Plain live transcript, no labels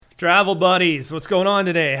Travel buddies, what's going on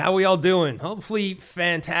today? How we all doing? Hopefully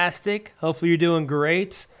fantastic. Hopefully you're doing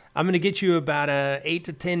great. I'm going to get you about a 8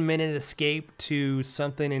 to 10 minute escape to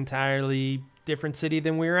something entirely different city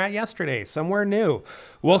than we were at yesterday, somewhere new.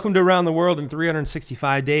 Welcome to Around the World in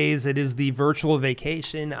 365 Days. It is the virtual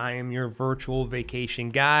vacation. I am your virtual vacation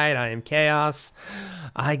guide. I am Chaos.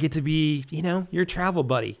 I get to be, your travel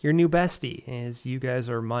buddy, your new bestie, as you guys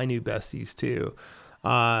are my new besties too.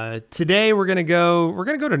 Today we're gonna go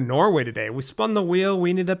to Norway today. We spun the wheel. We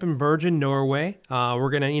ended up in Bergen, Norway. We're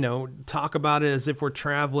gonna, talk about it as if we're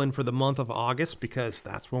traveling for the month of August because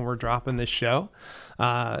that's when we're dropping this show.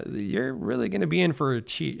 You're really gonna be in for a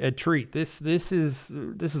treat. This is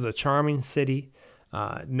a charming city.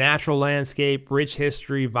 Natural landscape, rich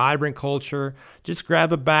history, vibrant culture. Just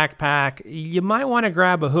grab a backpack. You might want to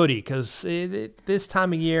grab a hoodie because this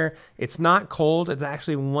time of year, it's not cold. It's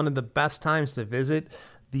actually one of the best times to visit.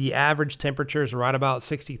 The average temperature is right about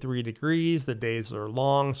 63 degrees. The days are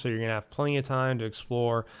long, so you're going to have plenty of time to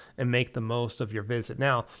explore and make the most of your visit.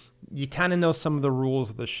 Now, you kind of know some of the rules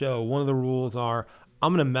of the show. One of the rules are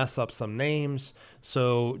I'm going to mess up some names,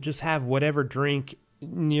 so just have whatever drink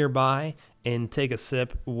nearby and take a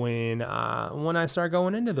sip when I start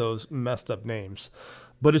going into those messed up names.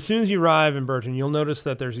 But as soon as you arrive in Bergen, you'll notice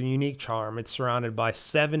that there's a unique charm. It's surrounded by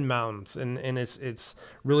 7 mountains, and it's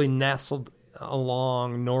really nestled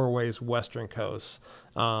along Norway's western coast.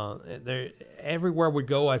 Everywhere we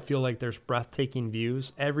go, I feel like there's breathtaking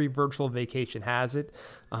views. Every virtual vacation has it.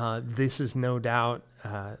 This is no doubt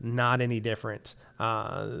not any different,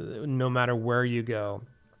 no matter where you go.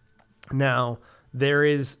 Now,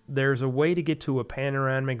 there's a way to get to a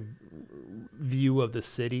panoramic view of the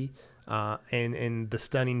city and the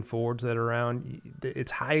stunning fords that are around.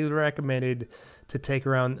 It's highly recommended to take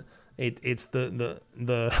around. It's the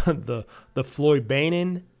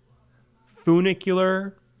Floybanen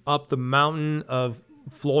funicular up the mountain of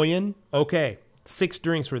Floyen. Okay, 6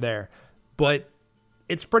 drinks were there, but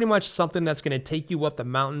it's pretty much something that's going to take you up the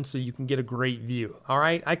mountain so you can get a great view. All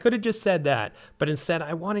right. I could have just said that, but instead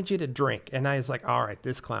I wanted you to drink. And I was like, all right,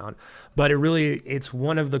 this clown. But it's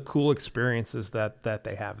one of the cool experiences that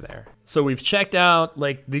they have there. So we've checked out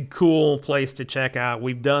like the cool place to check out.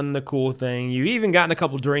 We've done the cool thing. You've even gotten a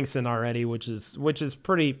couple drinks in already, which is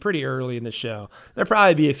pretty early in the show. There'll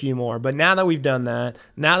probably be a few more. But now that we've done that,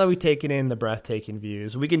 now that we've taken in the breathtaking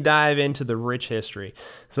views, we can dive into the rich history.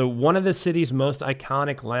 So one of the city's most iconic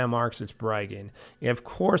landmarks is Bergen. Of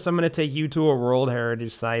course, I'm going to take you to a World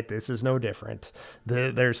Heritage Site. This is no different.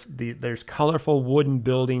 There's colorful wooden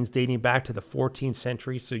buildings dating back to the 14th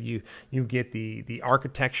century, so you get the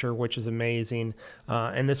architecture, which is amazing.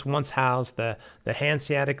 And this once housed the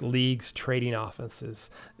Hanseatic League's trading offices.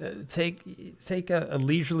 Take a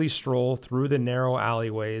leisurely stroll through the narrow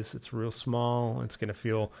alleyways. It's real small. It's going to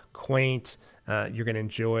feel quaint. You're going to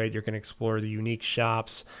enjoy it. You're going to explore the unique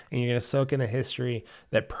shops, and you're going to soak in the history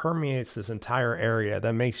that permeates this entire area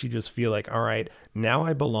that makes you just feel like, all right, now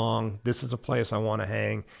I belong. This is a place I want to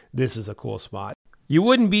hang. This is a cool spot. You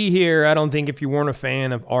wouldn't be here, I don't think, if you weren't a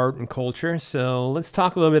fan of art and culture. So let's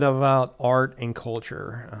talk a little bit about art and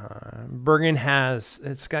culture. Bergen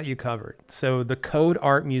it's got you covered. So the Code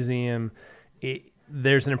Art Museum,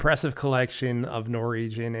 there's an impressive collection of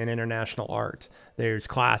Norwegian and international art. There's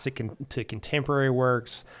classic to contemporary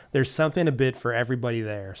works. There's something a bit for everybody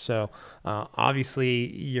there. So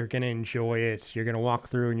obviously you're going to enjoy it. You're going to walk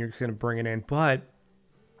through and you're going to bring it in. But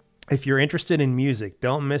if you're interested in music,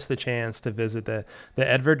 don't miss the chance to visit the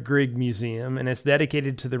Edvard Grieg Museum, and it's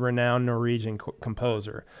dedicated to the renowned Norwegian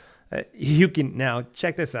composer. You can now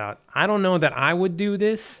check this out. I don't know that I would do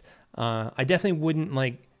this. I definitely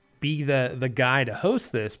wouldn't be the guy to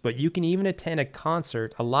host this, but you can even attend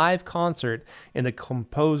a live concert in the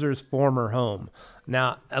composer's former home.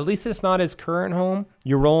 Now, at least it's not his current home.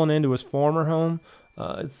 You're rolling into his former home,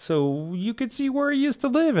 so you could see where he used to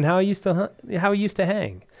live and how he used to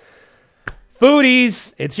hang.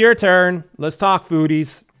 Foodies, it's your turn. Let's talk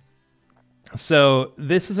foodies. So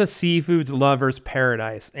this is a seafood lover's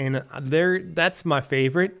paradise, and that's my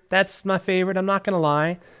favorite. I'm not gonna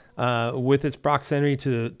lie. With its proximity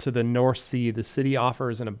to the North Sea, the city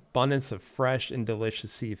offers an abundance of fresh and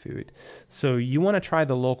delicious seafood. So you want to try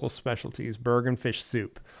the local specialties, Bergen fish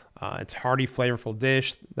soup. It's a hearty, flavorful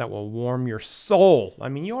dish that will warm your soul. I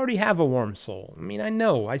mean, you already have a warm soul. I mean, I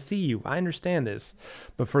know, I see you, I understand this.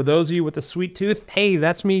 But for those of you with a sweet tooth, hey,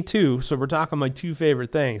 that's me too. So we're talking my 2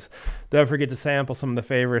 favorite things. Don't forget to sample some of the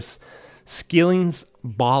favorites. Skilling's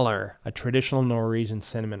Baller, a traditional Norwegian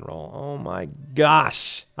cinnamon roll. Oh my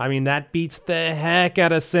gosh. I mean, that beats the heck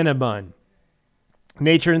out of Cinnabon.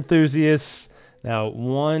 Nature enthusiasts, Now,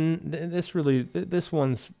 this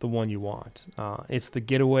one's the one you want. It's the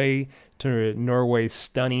getaway to Norway's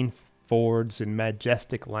stunning fords and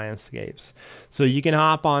majestic landscapes. So you can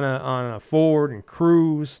hop on a Ford and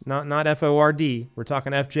cruise, not F-O-R-D. We're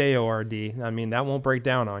talking F-J-O-R-D. I mean, that won't break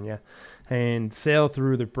down on you. And sail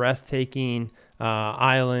through the breathtaking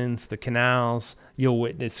islands, the canals. You'll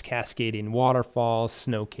witness cascading waterfalls,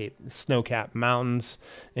 snow-capped mountains,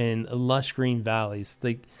 and lush green valleys.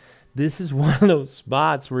 This is one of those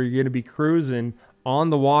spots where you're going to be cruising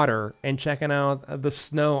on the water and checking out the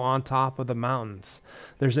snow on top of the mountains.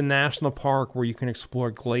 There's a national park where you can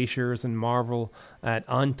explore glaciers and marvel at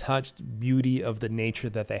untouched beauty of the nature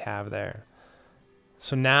that they have there.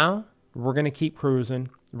 So now we're going to keep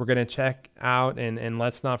cruising. We're going to check out and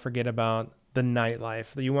let's not forget about the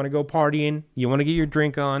nightlife. You want to go partying, you want to get your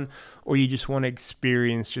drink on, or you just want to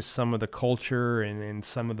experience just some of the culture and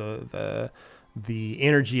some of the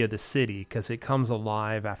energy of the city, because it comes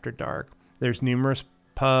alive after dark. There's numerous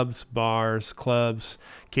pubs, bars, clubs,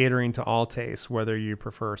 catering to all tastes, whether you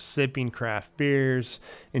prefer sipping craft beers,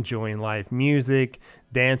 enjoying live music,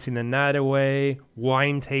 dancing the night away,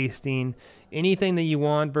 wine tasting, anything that you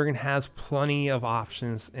want. Bergen has plenty of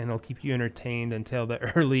options, and it'll keep you entertained until the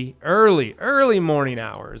early morning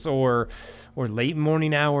hours or late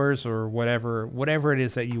morning hours, or whatever it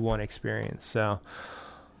is that you want to experience. So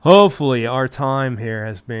hopefully our time here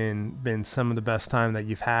has been some of the best time that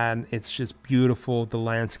you've had. It's just beautiful. The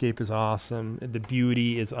landscape is awesome. The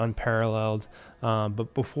beauty is unparalleled.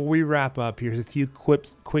 But before we wrap up, here's a few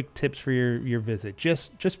quick tips for your visit.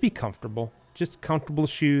 Just be comfortable. Just comfortable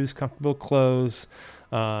shoes, comfortable clothes.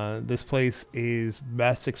 This place is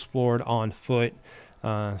best explored on foot.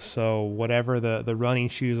 So whatever the running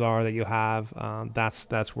shoes are that you have,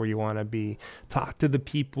 that's where you want to be. Talk to the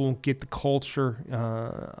people, get the culture,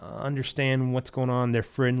 understand what's going on. They're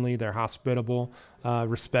friendly, they're hospitable.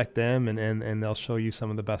 Respect them, and they'll show you some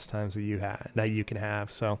of the best times that you can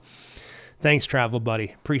have. So thanks, travel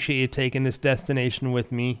buddy. Appreciate you taking this destination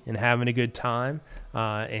with me and having a good time.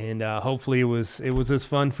 And hopefully it was as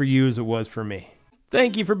fun for you as it was for me.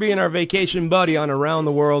 Thank you for being our vacation buddy on Around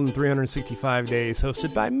the World in 365 Days,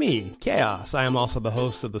 hosted by me, Chaos. I am also the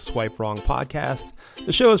host of the Swipe Wrong podcast.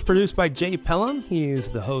 The show is produced by Jay Pelham. He is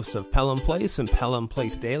the host of Pelham Place and Pelham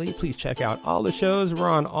Place Daily. Please check out all the shows. We're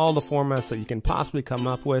on all the formats that you can possibly come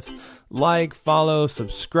up with. Like, follow,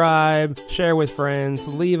 subscribe, share with friends,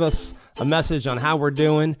 leave us a message on how we're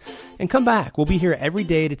doing, and come back. We'll be here every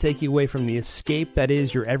day to take you away from the escape that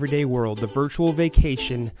is your everyday world, the virtual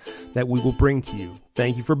vacation that we will bring to you.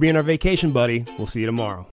 Thank you for being our vacation buddy. We'll see you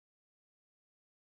tomorrow.